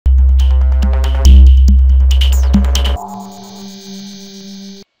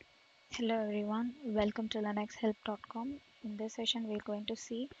Welcome to linuxhelp.com. In this session, we're going to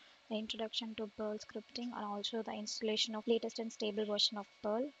see the introduction to Perl scripting and also the installation of latest and stable version of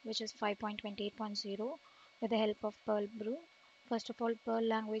Perl, which is 5.28.0 with the help of Perlbrew. First of all, Perl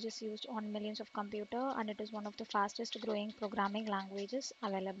language is used on millions of computers and it is one of the fastest growing programming languages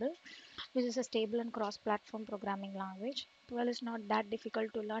available, which is a stable and cross-platform programming language. Perl is not that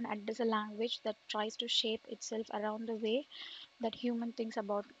difficult to learn and it is a language that tries to shape itself around the way that human thinks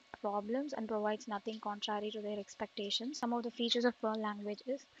about problems and provides nothing contrary to their expectations. Some of the features of Perl language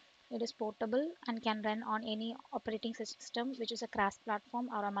is it is portable and can run on any operating system which is a cross platform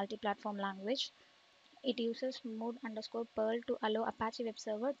or a multi-platform language. It uses mode_Perl to allow Apache web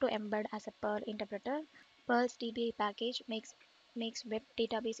server to embed as a Perl interpreter. Perl's DBA package makes web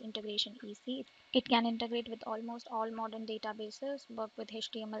database integration easy. It can integrate with almost all modern databases, work with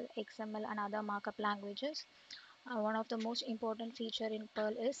HTML, XML and other markup languages. One of the most important feature in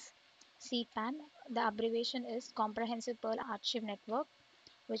Perl is CPAN. The abbreviation is Comprehensive Perl Archive Network,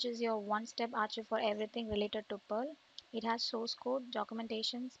 which is your one-step archive for everything related to Perl. It has source code,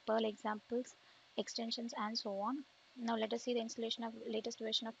 documentations, Perl examples, extensions, and so on. Now let us see the installation of latest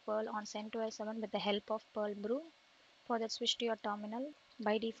version of Perl on CentOS 7 with the help of Perlbrew. For that, switch to your terminal.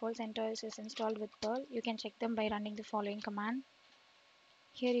 By default, CentOS is installed with Perl. You can check them by running the following command.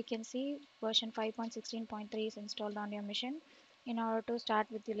 Here you can see version 5.16.3 is installed on your machine. In order to start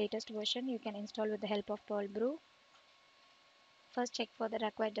with the latest version, you can install with the help of Perlbrew. First, check for the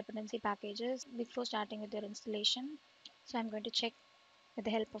required dependency packages before starting with your installation. So I'm going to check with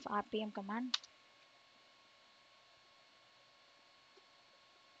the help of rpm command.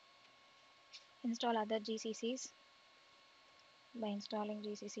 Install other GCCs by installing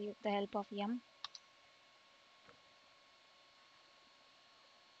GCC with the help of yum.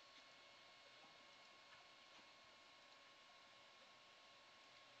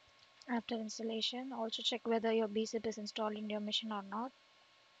 After installation, also check whether your bzip is installed in your machine or not.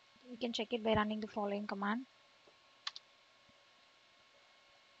 You can check it by running the following command.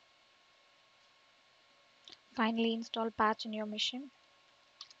 Finally, install patch in your machine.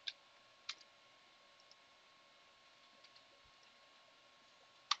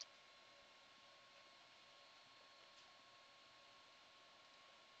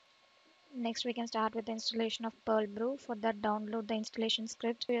 Next, we can start with the installation of Perlbrew. For that, download the installation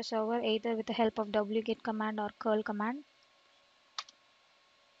script to your server either with the help of wget command or curl command.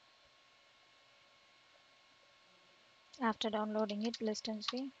 After downloading it, list and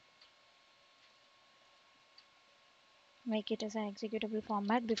see. Make it as an executable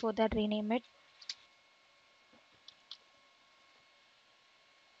format. Before that, rename it.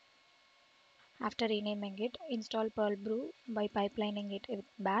 After renaming it, install Perlbrew by pipelining it with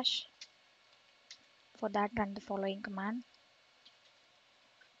bash. For that, run the following command.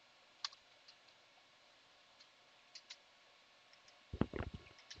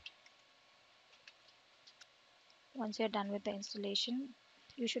 Once you're done with the installation,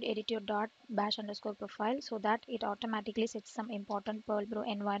 you should edit your .bash_profile so that it automatically sets some important Perlbrew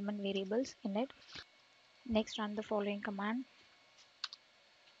environment variables in it. Next, run the following command.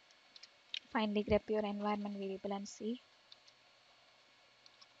 Finally, grep your environment variable and see.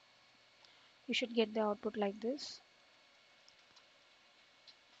 You should get the output like this.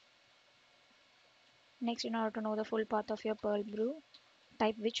 Next, in order to know the full path of your Perlbrew,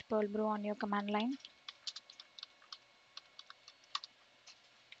 type which Perlbrew on your command line.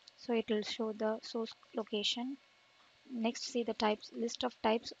 So it will show the source location. Next, see the list of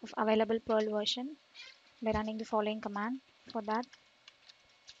types of available Perl version by running the following command. For that,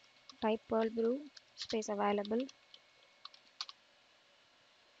 type Perlbrew space available.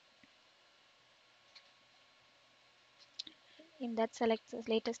 In that, select the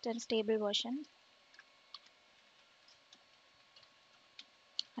latest and stable version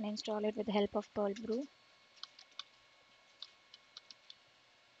and install it with the help of Perlbrew.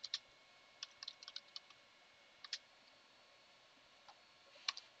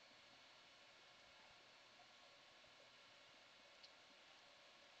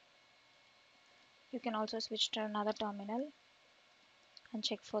 You can also switch to another terminal and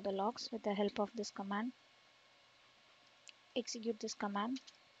check for the logs with the help of this command. Execute this command.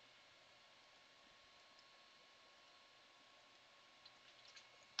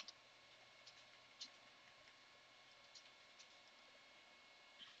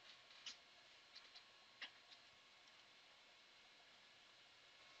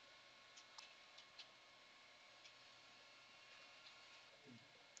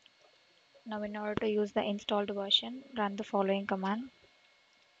 Now, in order to use the installed version, run the following command.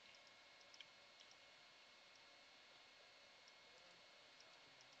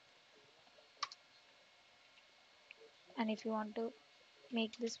 And if you want to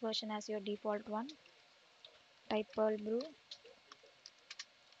make this version as your default one, type Perlbrew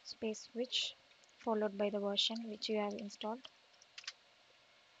space switch followed by the version which you have installed.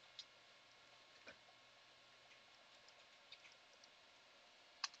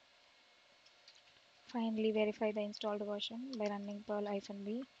 Finally verify the installed version by running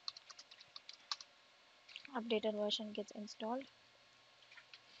perl-v. Updated version gets installed.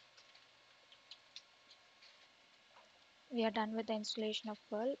 We are done with the installation of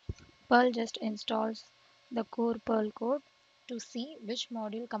Perl. Perl just installs the core Perl code. To see which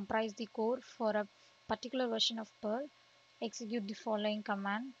module comprise the core for a particular version of Perl, execute the following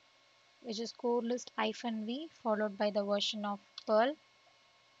command, which is core list -v followed by the version of Perl.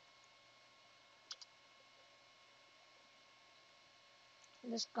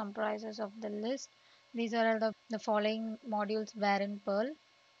 This comprises of the list. These are the following modules were in Perl.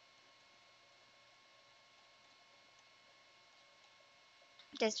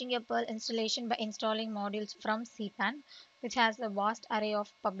 Testing your Perl installation by installing modules from cpan, which has a vast array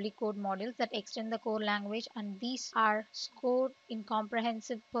of public code modules that extend the core language, and these are stored in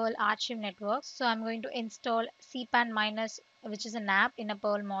comprehensive Perl archive networks. So I'm going to install cpan minus, which is an app in a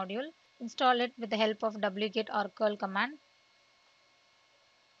Perl module. Install it with the help of wget or curl command.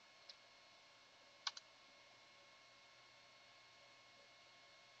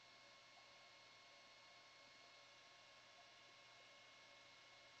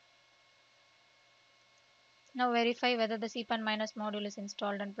 Now verify whether the cpan minus module is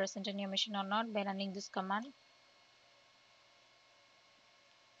installed and present in your machine or not by running this command.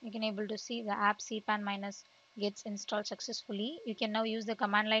 You can able to see the app cpan minus gets installed successfully. You can now use the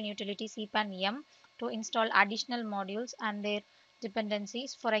command line utility cpan yum to install additional modules and their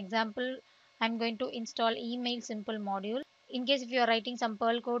dependencies. For example, I'm going to install email simple module. In case if you are writing some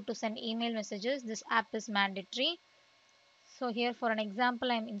Perl code to send email messages, this app is mandatory. So here for an example,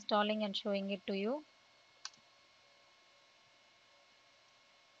 I'm installing and showing it to you.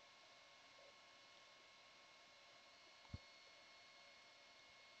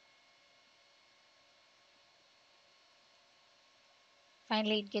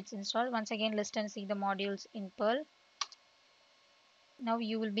 Finally, it gets installed. Once again, list and see the modules in Perl. Now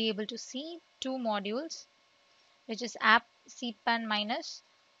you will be able to see two modules, which is app cpan minus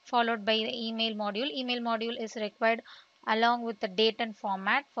followed by the email module. Email module is required along with the date and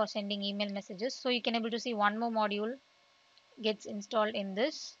format for sending email messages. So you can able to see one more module gets installed in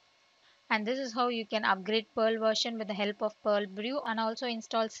this. And this is how you can upgrade Perl version with the help of Perlbrew, and also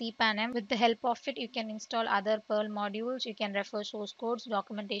install cpanm. With the help of it, you can install other Perl modules. You can refer source codes,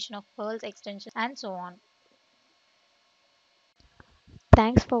 documentation of Perl's extensions, and so on.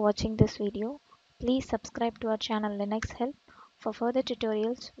 Thanks for watching this video. Please subscribe to our channel Linux Help. For further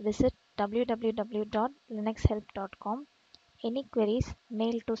tutorials, visit www.linuxhelp.com. Any queries,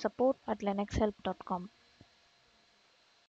 mail to support@linuxhelp.com.